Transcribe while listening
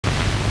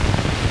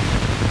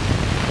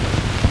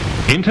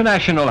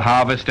International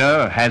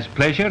Harvester has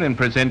pleasure in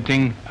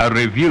presenting a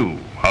review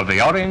of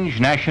the Orange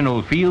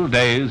National Field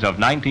Days of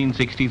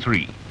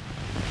 1963.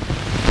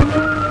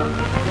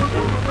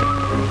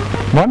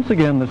 Once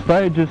again, the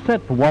stage is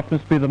set for what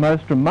must be the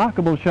most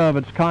remarkable show of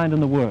its kind in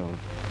the world,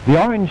 the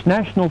Orange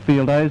National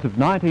Field Days of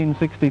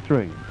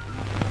 1963.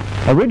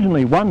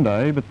 Originally one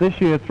day, but this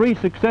year 3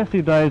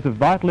 successive days of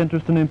vital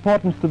interest and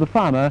importance to the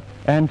farmer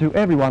and to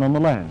everyone on the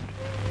land.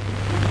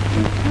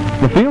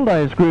 The field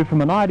days grew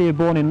from an idea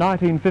born in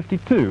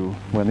 1952,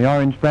 when the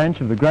Orange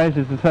branch of the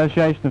Graziers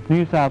Association of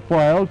New South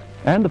Wales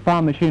and the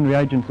Farm Machinery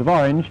Agents of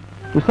Orange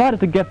decided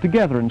to get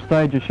together and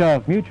stage a show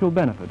of mutual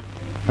benefit,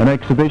 an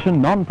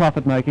exhibition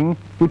non-profit making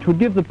which would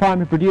give the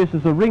primary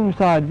producers a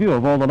ringside view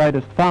of all the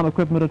latest farm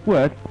equipment at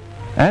work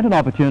and an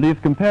opportunity of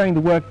comparing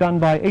the work done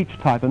by each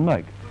type and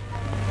make.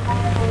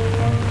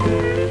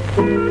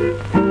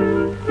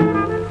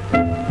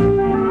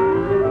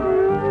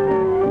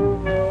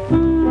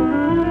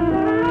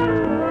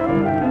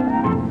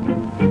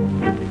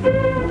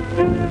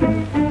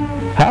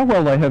 How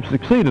well they have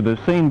succeeded is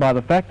seen by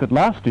the fact that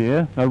last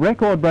year a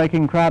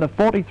record-breaking crowd of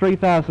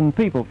 43,000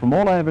 people from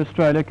all over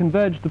Australia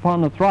converged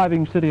upon the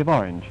thriving city of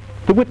Orange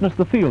to witness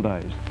the field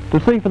days, to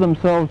see for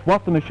themselves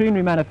what the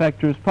machinery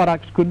manufacturers'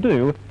 products could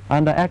do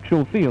under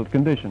actual field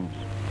conditions.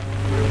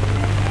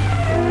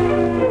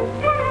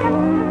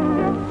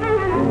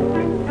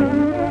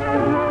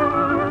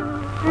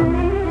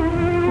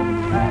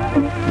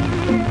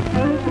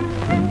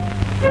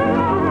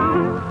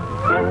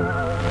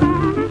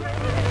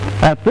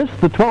 At this,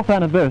 the 12th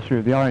anniversary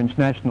of the Orange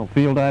National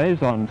Field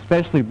Days, on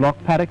specially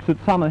blocked paddocks at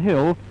Summer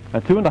Hill,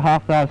 a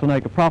 2,500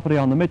 acre property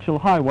on the Mitchell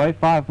Highway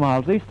 5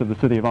 miles east of the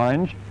city of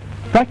Orange,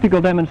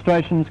 practical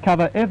demonstrations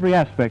cover every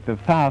aspect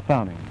of power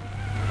farming.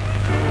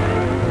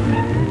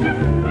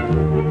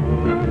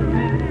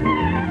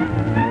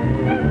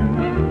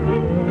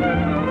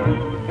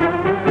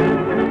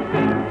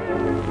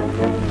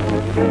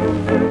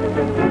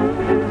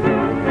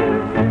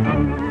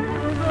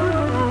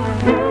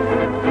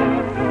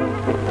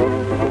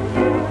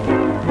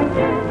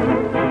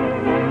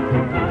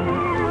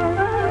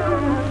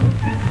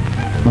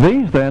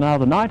 These then are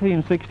the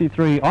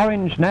 1963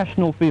 Orange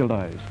National Field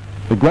Days,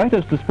 the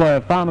greatest display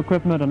of farm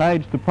equipment and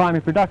aids to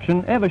primary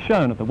production ever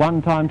shown at the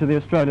one time to the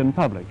Australian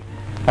public.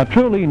 A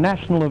truly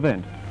national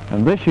event,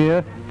 and this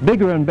year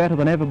bigger and better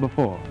than ever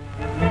before.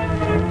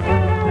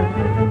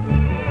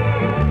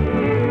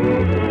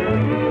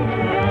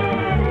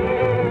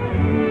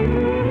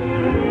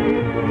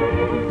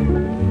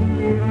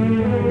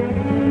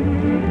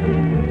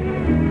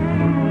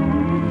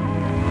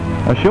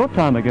 A short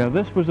time ago,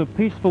 this was a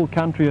peaceful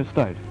country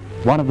estate,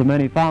 one of the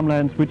many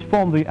farmlands which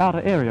form the outer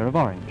area of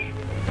Orange.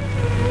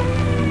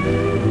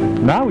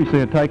 Now we see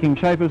it taking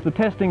shape as the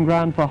testing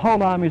ground for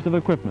whole armies of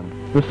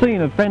equipment, the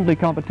scene of friendly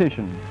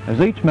competition, as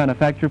each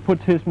manufacturer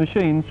puts his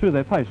machines through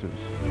their paces.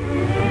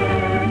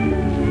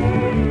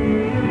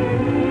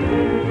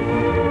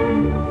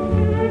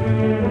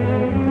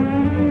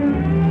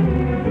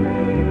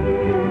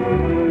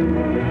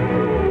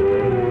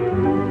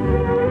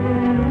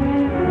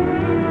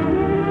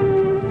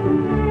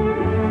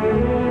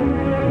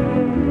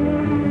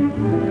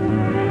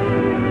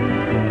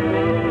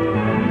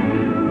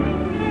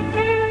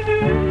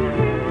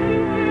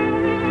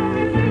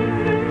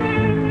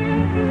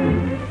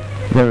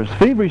 There is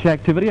feverish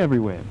activity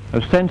everywhere.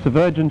 A sense of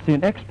urgency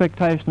and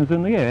expectation is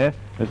in the air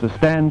as the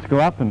stands go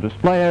up and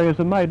display areas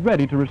are made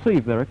ready to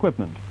receive their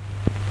equipment.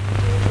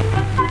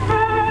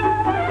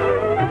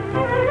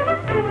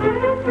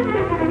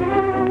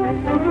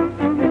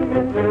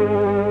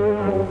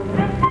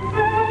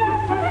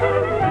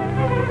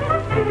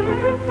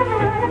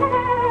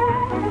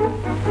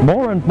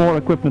 More and more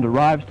equipment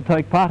arrives to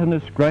take part in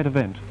this great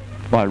event,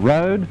 by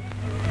road,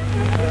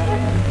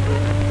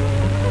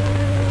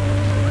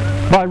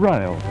 by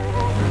rail,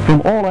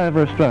 from all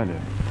over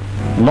Australia.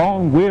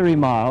 Long, weary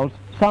miles,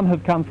 some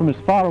have come from as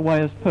far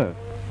away as Perth.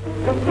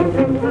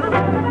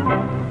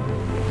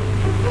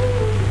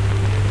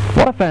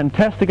 What a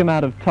fantastic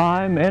amount of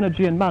time,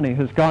 energy and money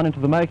has gone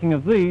into the making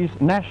of these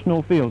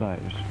National Field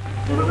Days.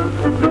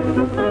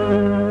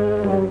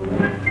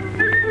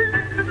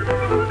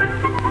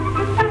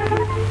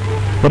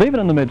 But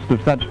even in the midst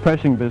of such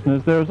pressing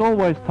business, there is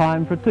always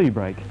time for a tea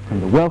break,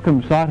 and the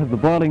welcome sight of the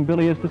boiling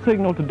billy is the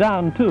signal to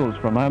down tools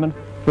for a moment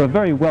for a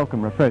very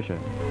welcome refresher.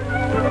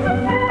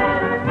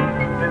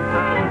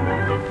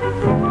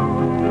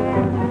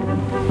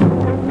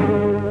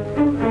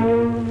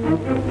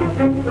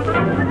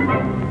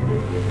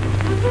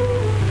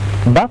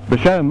 But the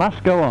show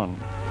must go on.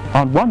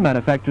 On one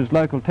manufacturer's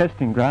local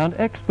testing ground,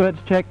 experts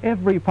check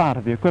every part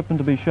of the equipment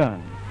to be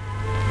shown.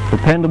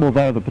 Dependable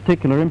though the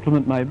particular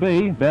implement may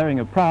be, bearing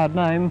a proud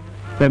name,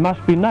 there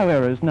must be no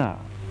errors now.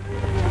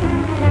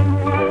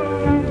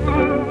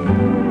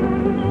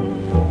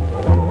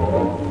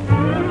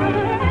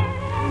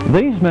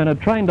 These men are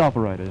trained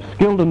operators,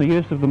 skilled in the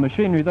use of the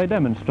machinery they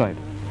demonstrate.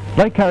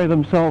 They carry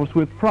themselves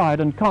with pride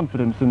and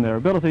confidence in their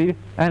ability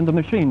and the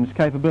machine's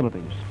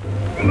capabilities.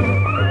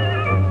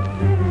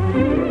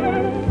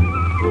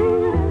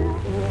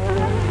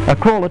 A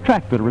crawler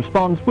tractor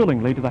responds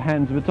willingly to the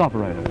hands of its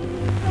operator.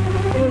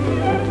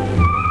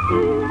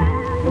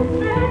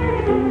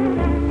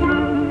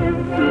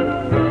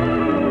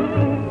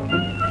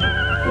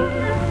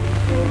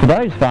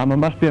 Today's farmer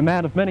must be a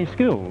man of many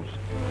skills: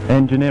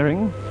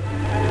 engineering,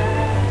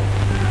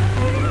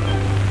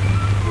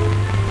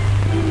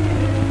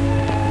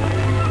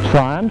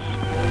 science,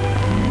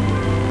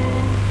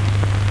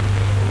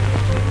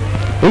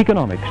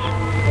 economics.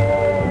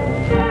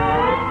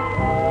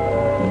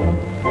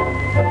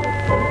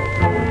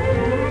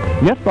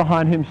 Yet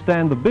behind him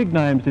stand the big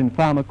names in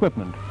farm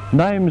equipment,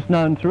 names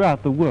known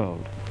throughout the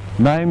world,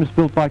 names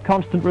built by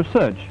constant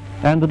research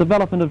and the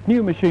development of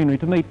new machinery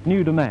to meet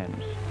new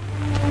demands.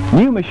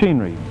 New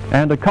machinery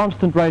and a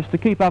constant race to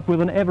keep up with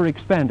an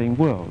ever-expanding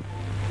world,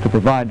 to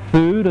provide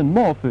food and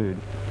more food,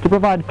 to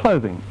provide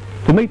clothing,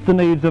 to meet the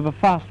needs of a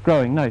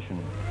fast-growing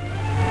nation.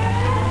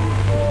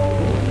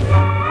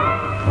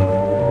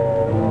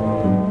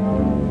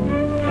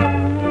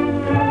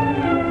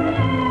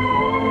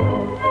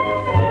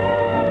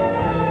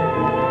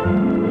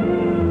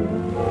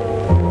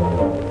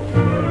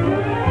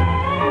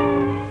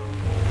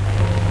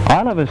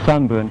 I love a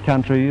sunburned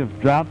country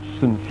of droughts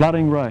and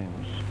flooding rains.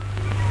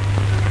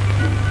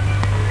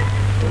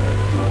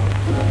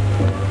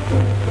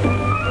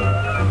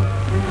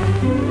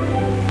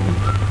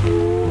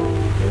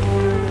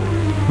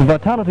 The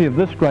vitality of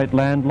this great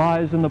land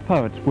lies in the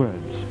poet's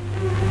words.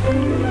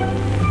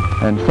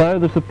 And so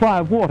the supply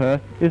of water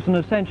is an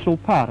essential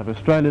part of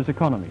Australia's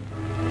economy.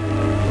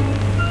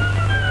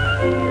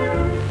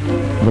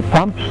 The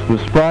pumps, the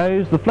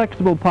sprays, the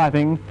flexible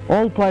piping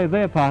all play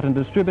their part in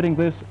distributing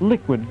this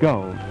liquid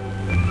gold.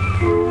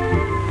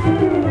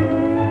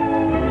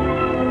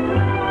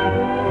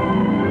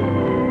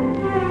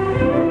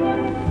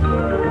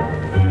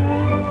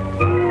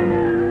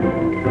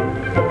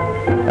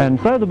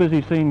 And so the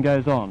busy scene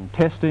goes on,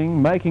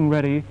 testing, making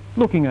ready,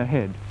 looking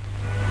ahead.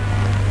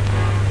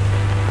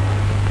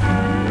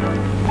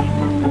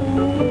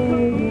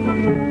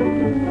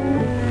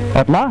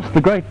 At last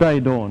the great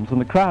day dawns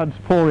and the crowds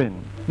pour in.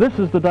 This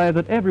is the day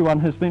that everyone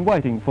has been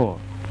waiting for.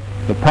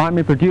 The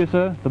primary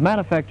producer, the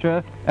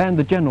manufacturer and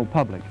the general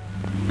public.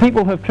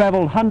 People have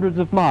travelled hundreds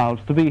of miles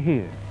to be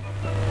here.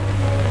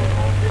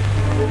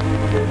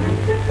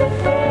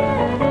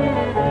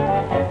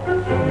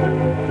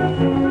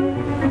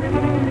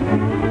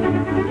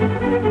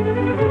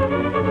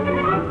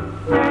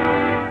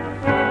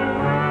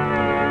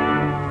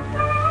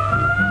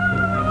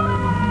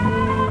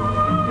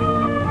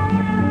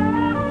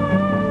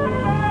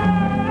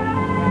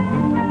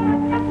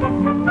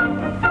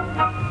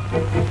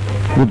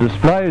 The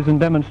displays and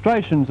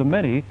demonstrations are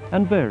many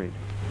and varied.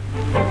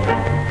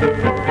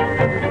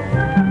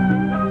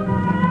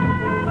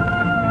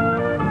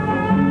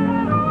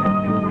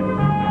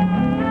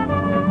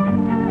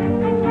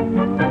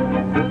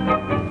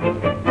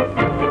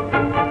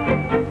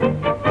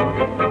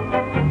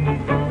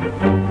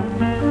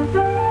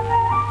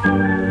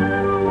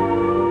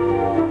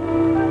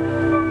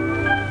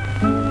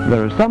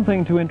 There is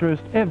something to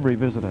interest every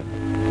visitor.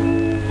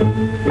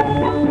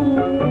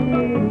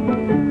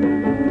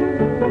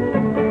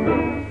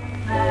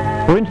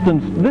 For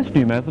instance, this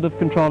new method of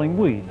controlling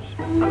weeds.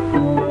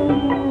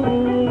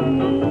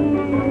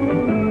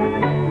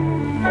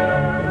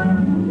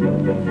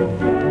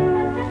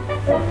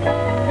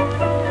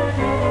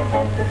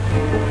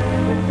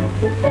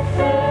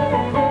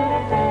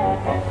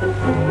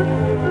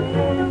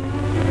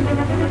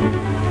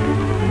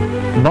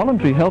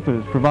 Voluntary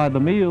helpers provide the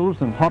meals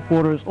and hot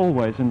water is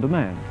always in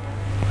demand.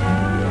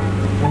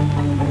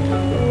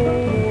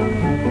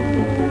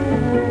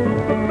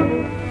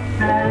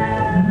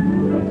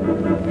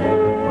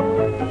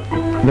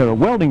 There are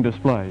welding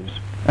displays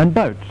and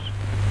boats.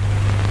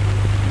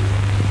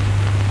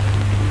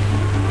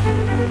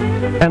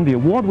 And the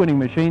award-winning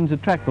machines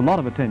attract a lot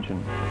of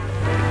attention.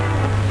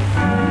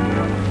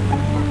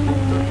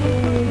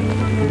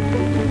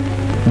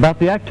 But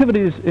the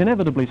activities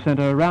inevitably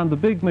centre around the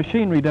big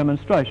machinery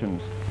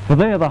demonstrations, for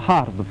they're the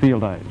heart of the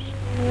field days.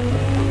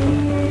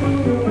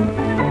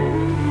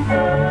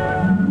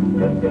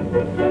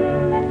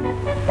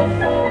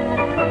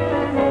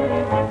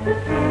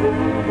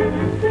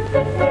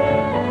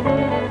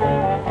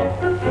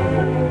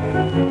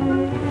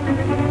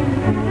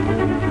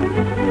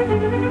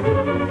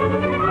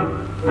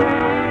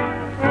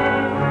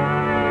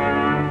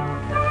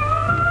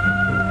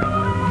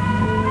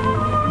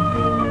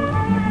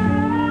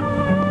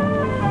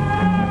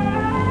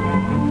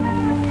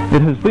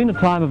 It has been a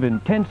time of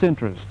intense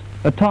interest,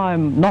 a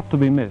time not to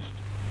be missed.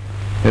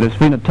 It has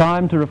been a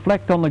time to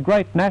reflect on the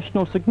great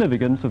national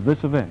significance of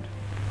this event.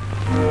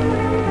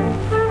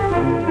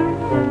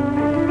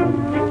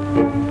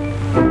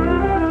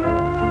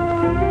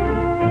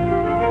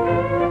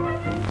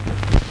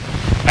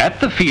 At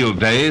the field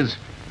days,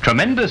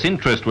 tremendous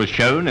interest was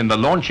shown in the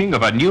launching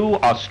of a new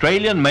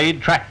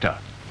Australian-made tractor,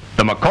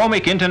 the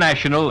McCormick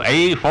International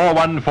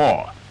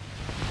A414.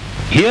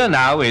 Here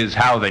now is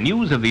how the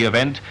news of the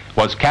event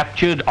was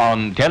captured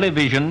on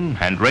television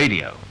and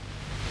radio.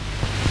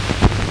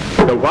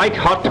 The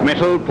white-hot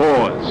metal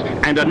pours,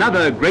 and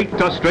another great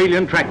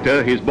Australian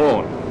tractor is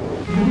born.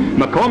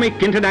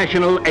 McCormick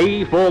International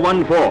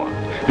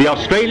A414, the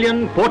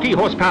Australian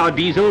 40-horsepower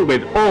diesel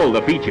with all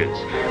the features.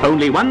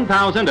 Only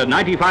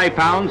 1,095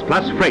 pounds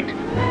plus freight,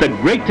 the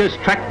greatest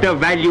tractor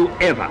value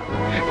ever.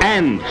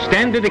 And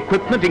standard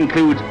equipment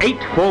includes 8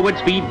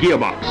 forward-speed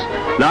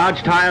gearbox,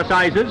 large tyre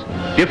sizes,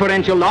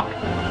 differential lock,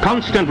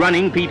 constant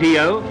running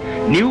PTO,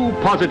 new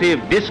positive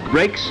disc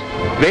brakes,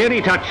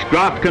 Vari-Touch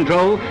draft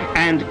control,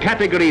 and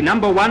category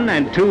number 1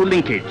 and 2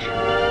 linkage.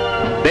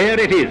 There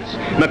it is,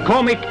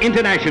 McCormick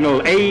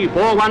International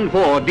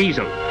A414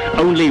 diesel,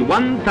 only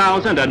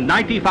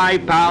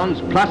 1,095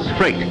 pounds plus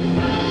freight.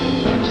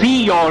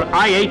 See your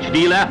IH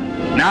dealer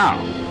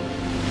now.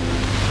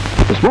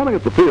 This morning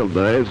at the field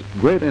days,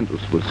 great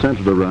interest was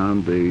centred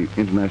around the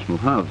International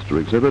Harvester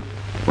exhibit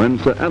when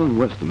Sir Alan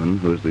Westerman,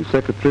 who is the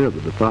Secretary of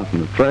the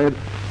Department of Trade,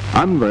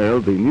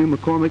 unveiled the new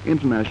McCormick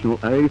International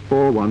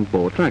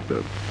A414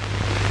 tractor.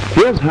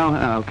 Here's how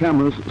our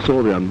cameras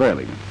saw the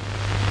unveiling.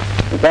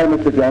 So,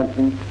 Mr.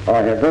 Johnson, I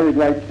have very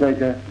great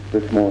pleasure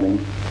this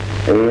morning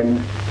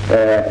in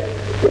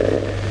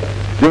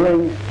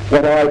doing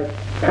what I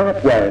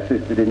partway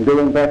assisted in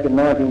doing back in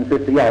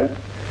 1958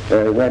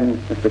 when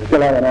Mr.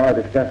 Killow and I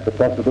discussed the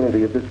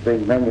possibility of this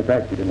being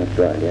manufactured in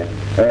Australia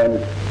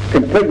and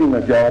completing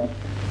the job.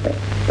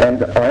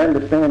 And I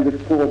understand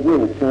this cord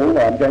will fall.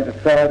 I'm going to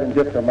try it in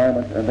just a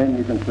moment, and then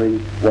you can see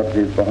what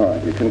is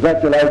behind you.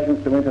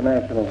 Congratulations to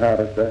International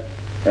Harvester,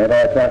 and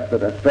I trust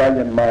that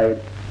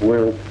Australian-made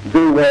will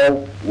do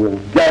well, will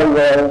go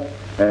well,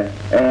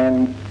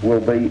 and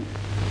will be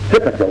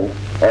typical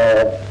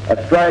of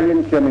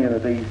Australian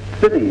communities,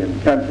 city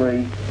and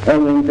country,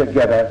 hanging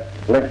together,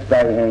 lest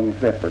they hang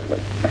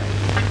separately.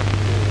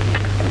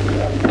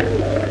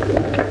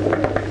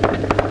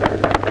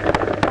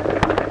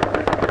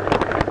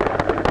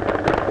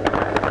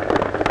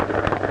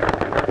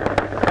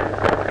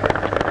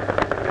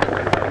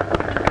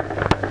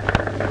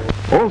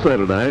 Also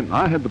today,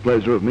 I had the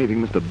pleasure of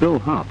meeting Mr. Bill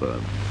Harper,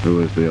 who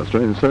is the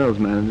Australian Sales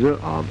Manager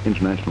of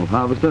International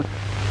Harvester,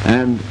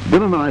 and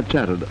Bill and I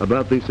chatted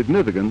about the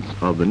significance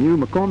of the new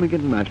McCormick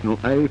International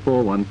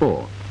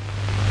A414.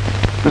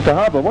 Mr.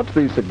 Harper, what's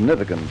the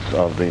significance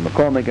of the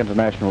McCormick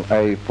International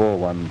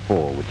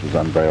A414, which was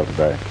unveiled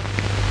today?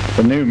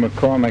 The new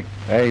McCormick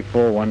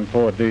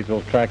A414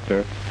 diesel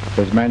tractor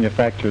was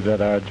manufactured at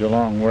our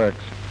Geelong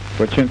works,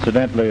 which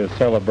incidentally is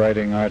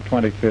celebrating our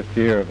 25th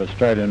year of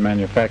Australian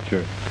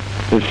manufacture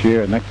this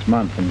year, next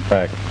month in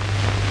fact.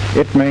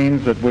 It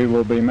means that we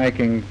will be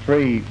making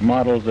 3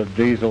 models of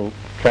diesel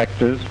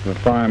tractors for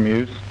farm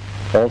use,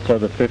 also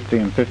the 50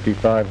 and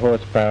 55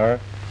 horsepower,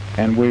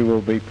 and we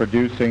will be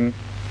producing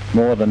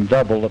more than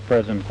double the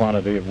present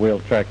quantity of wheel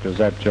tractors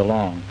at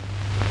Geelong.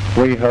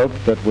 We hope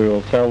that we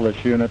will sell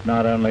this unit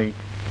not only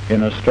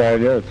in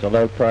Australia, it's a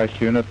low-price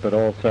unit, but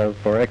also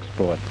for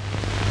export.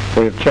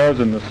 We have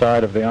chosen the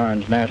site of the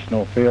Orange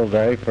National Field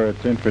Day for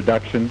its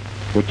introduction,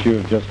 which you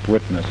have just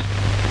witnessed.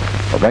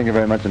 Well, thank you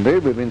very much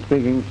indeed. We've been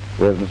speaking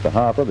with Mr.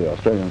 Harper, the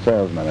Australian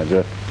Sales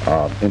Manager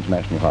of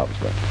International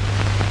Harvester.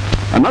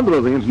 Another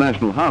of the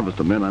International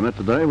Harvester men I met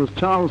today was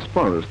Charles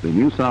Forrest, the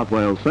New South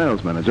Wales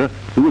Sales Manager,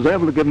 who was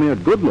able to give me a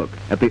good look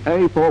at the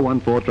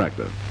A414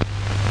 tractor.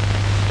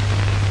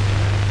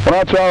 Well,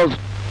 now, Charles,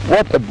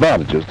 what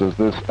advantages does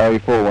this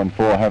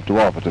A414 have to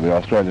offer to the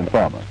Australian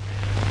farmer?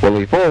 Well,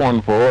 the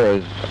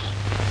 414, as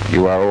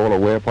you are all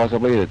aware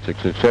possibly, it's a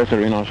successor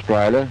in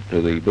Australia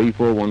to the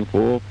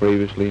B414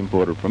 previously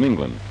imported from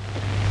England.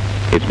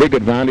 Its big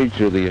advantage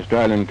to the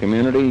Australian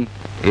community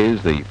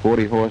is the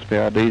 40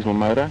 horsepower diesel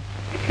motor,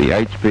 the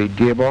 8-speed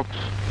gearbox,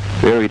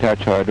 Vari-Touch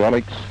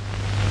hydraulics,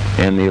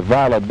 and the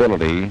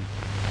availability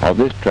of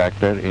this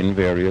tractor in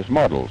various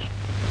models.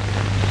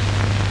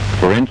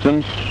 For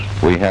instance,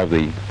 we have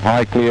the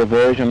high clear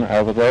version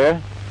over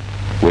there,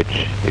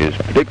 which is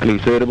particularly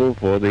suitable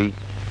for the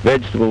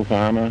vegetable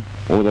farmer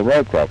or the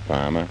row crop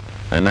farmer,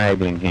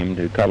 enabling him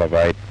to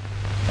cultivate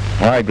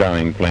high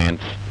growing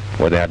plants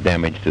without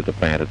damage to the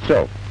plant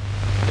itself.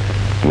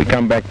 We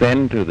come back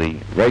then to the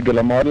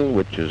regular model,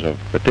 which is of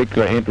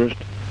particular interest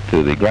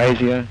to the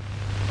grazier,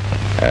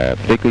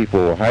 particularly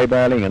for hay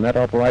baling and that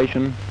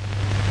operation,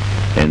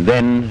 and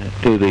then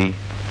to the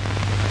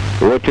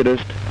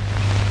orchardist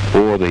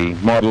or the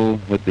model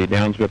with the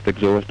downswept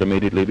exhaust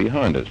immediately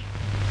behind us.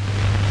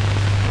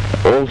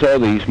 Also,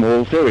 the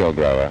small cereal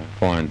grower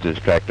finds this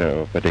tractor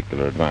of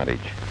particular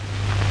advantage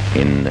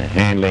in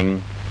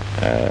handling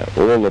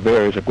all the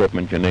various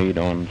equipment you need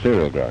on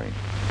cereal growing.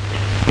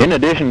 In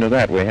addition to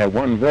that, we have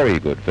one very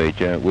good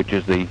feature, which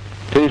is the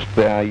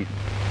 2-speed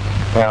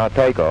power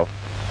takeoff,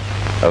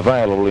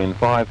 available in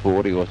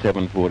 540 or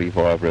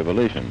 745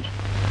 revolutions.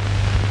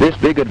 This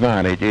big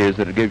advantage is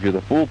that it gives you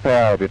the full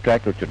power of your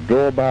tractor at your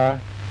drawbar,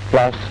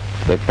 plus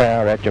the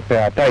power at your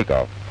power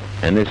takeoff.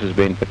 And this has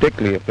been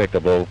particularly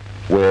applicable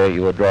where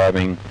you are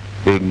driving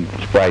big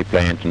spray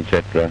plants,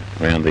 etc.,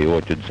 around the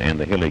orchards and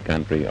the hilly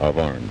country of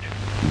Orange.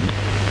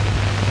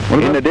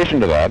 In addition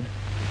to that,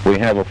 we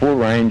have a full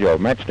range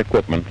of matched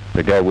equipment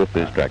to go with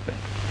this tractor.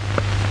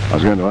 I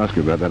was going to ask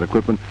you about that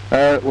equipment.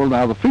 Well,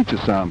 now, the features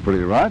sound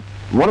pretty right.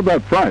 What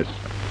about price?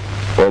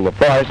 Well, the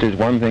price is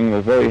one thing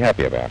we're very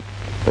happy about.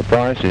 The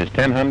price is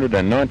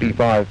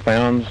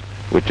 £1,095,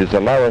 which is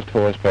the lowest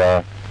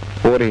horsepower,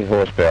 40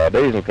 horsepower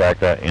diesel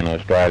tractor in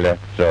Australia,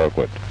 so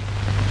equipped.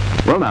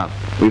 Well, now,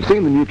 we've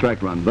seen the new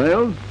tractor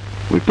unveiled.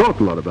 We've talked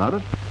a lot about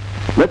it.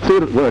 Let's see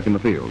it at work in the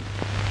field.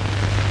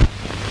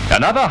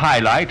 Another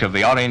highlight of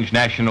the Orange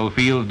National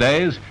Field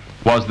Days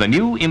was the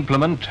new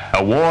implement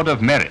Award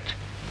of Merit.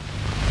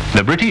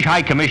 The British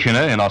High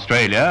Commissioner in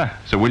Australia,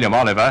 Sir William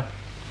Oliver,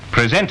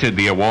 presented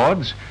the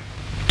awards,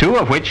 2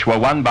 of which were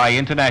won by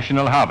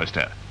International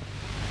Harvester.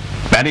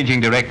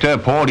 Managing Director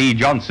Paul E.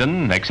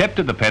 Johnson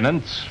accepted the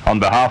pennants on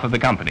behalf of the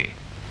company.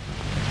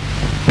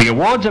 The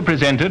awards are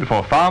presented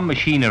for farm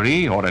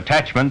machinery or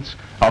attachments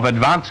of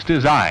advanced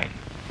design,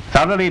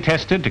 thoroughly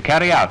tested to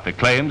carry out the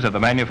claims of the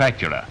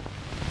manufacturer.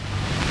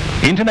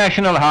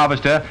 International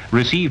Harvester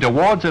received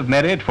awards of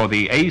merit for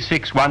the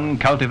A61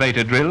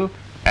 cultivator drill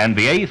and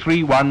the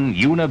A31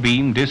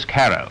 Unibeam disc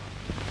harrow.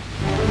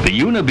 The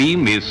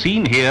Unibeam is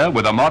seen here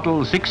with a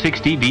model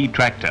 660D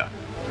tractor.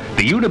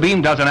 The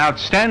Unibeam does an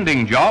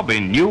outstanding job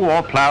in new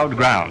or ploughed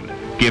ground,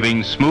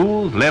 giving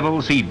smooth,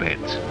 level seed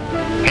beds.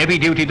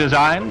 Heavy-duty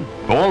design,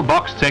 all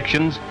boxed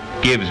sections,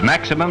 gives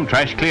maximum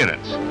trash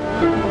clearance.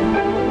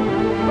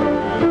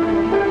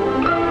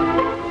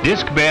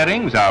 Disc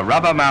bearings are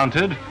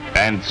rubber-mounted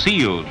and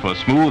sealed for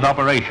smooth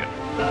operation.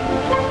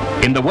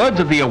 In the words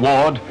of the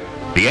award,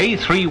 the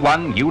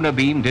A31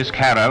 Unibeam disc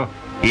harrow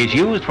is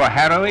used for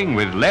harrowing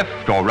with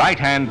left or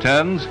right-hand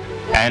turns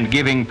and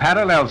giving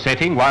parallel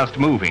setting whilst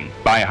moving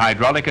by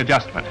hydraulic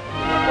adjustment.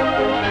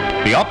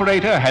 The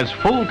operator has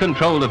full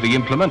control of the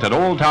implement at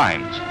all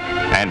times,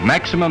 and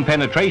maximum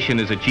penetration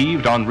is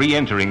achieved on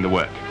re-entering the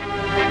work.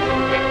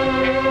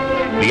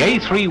 The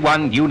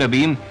A31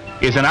 Unibeam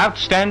is an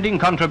outstanding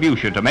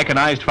contribution to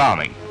mechanized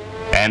farming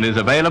and is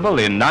available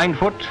in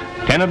 9-foot,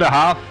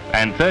 10.5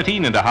 and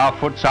 13.5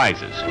 foot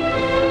sizes.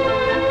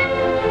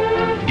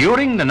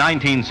 During the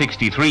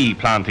 1963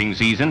 planting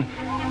season,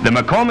 the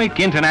McCormick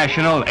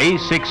International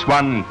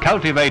A61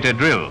 cultivator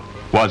drill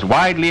was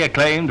widely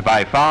acclaimed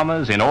by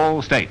farmers in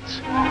all states.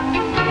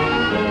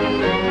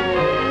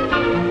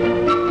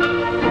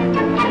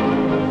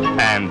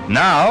 And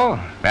now,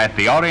 at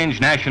the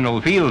Orange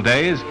National Field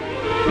Days,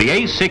 the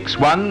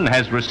A61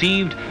 has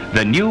received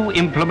the new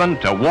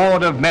Implement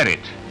Award of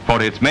Merit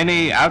for its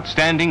many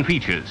outstanding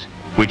features,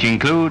 which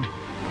include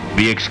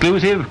the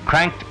exclusive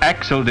cranked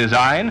axle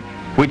design,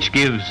 which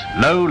gives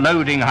low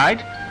loading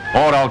height,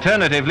 or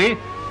alternatively,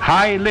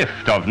 high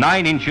lift of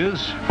 9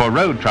 inches for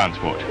road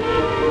transport.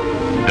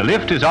 The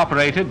lift is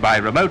operated by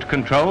remote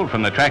control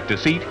from the tractor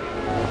seat,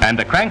 and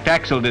the cranked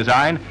axle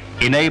design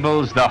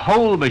enables the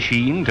whole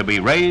machine to be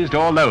raised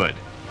or lowered,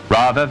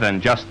 rather than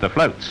just the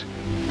floats.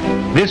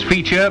 This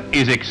feature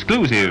is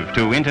exclusive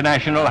to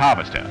International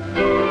Harvester.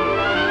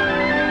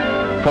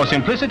 For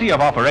simplicity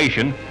of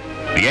operation,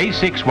 the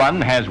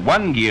A61 has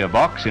 1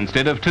 gearbox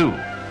instead of 2,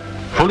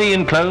 fully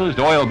enclosed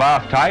oil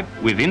bath type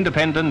with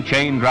independent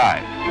chain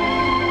drive.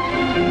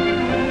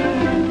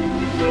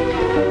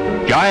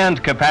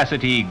 Giant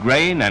capacity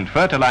grain and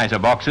fertilizer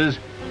boxes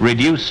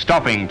reduce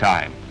stopping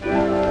time.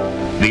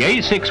 The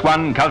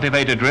A61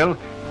 cultivator drill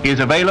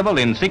is available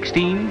in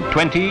 16,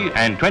 20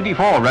 and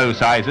 24 row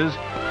sizes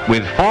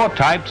with 4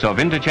 types of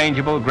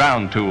interchangeable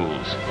ground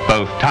tools,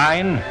 both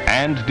tine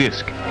and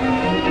disc.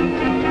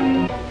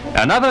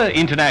 Another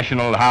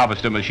International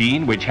Harvester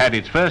machine which had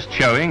its first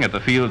showing at the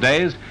field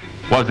days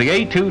was the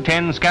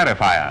A210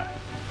 Scarifier,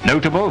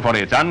 notable for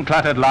its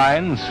uncluttered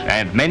lines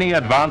and many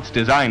advanced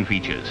design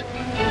features.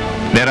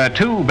 There are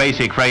 2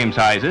 basic frame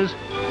sizes,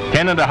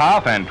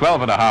 10.5 and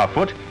 12.5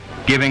 foot,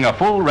 giving a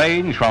full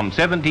range from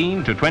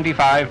 17 to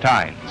 25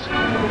 tines.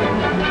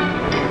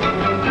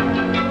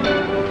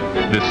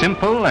 The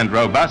simple and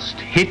robust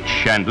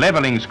hitch and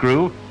leveling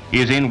screw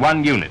is in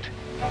 1 unit.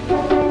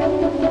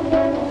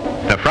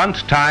 The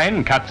front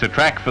tine cuts a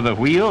track for the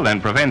wheel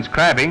and prevents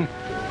crabbing,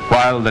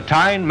 while the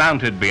tine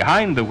mounted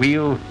behind the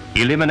wheel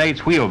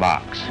eliminates wheel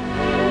marks.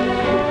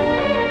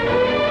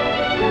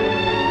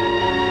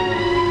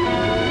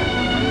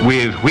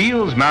 With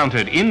wheels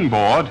mounted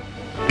inboard,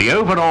 the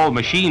overall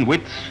machine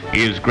width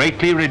is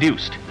greatly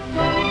reduced.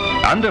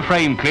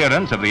 Underframe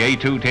clearance of the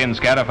A210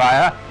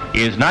 Scarifier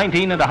is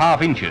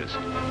 19.5 inches,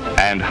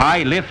 and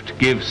high lift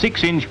gives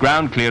 6-inch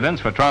ground clearance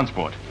for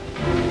transport.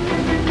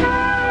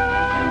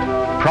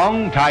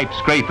 Prong-type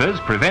scrapers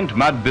prevent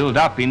mud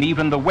build-up in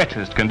even the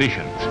wettest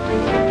conditions.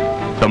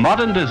 The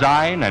modern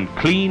design and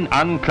clean,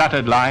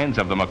 uncluttered lines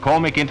of the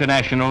McCormick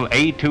International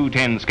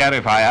A210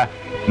 Scarifier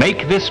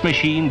make this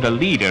machine the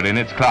leader in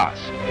its class.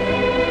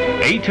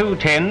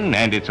 A210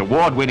 and its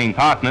award-winning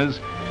partners,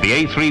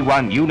 the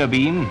A31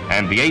 Unibeam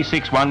and the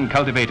A61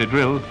 cultivator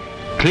drill,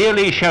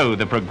 clearly show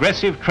the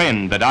progressive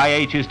trend that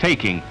IH is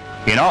taking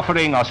in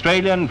offering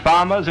Australian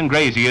farmers and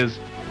graziers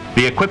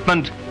the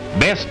equipment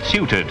best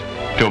suited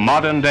to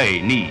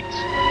modern-day needs.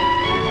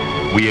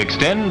 We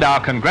extend our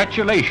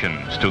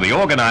congratulations to the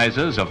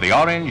organizers of the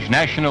Orange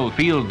National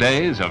Field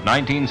Days of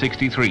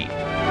 1963.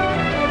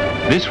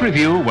 This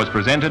review was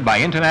presented by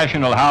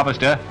International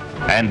Harvester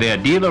and their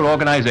dealer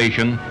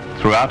organisation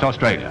throughout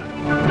Australia.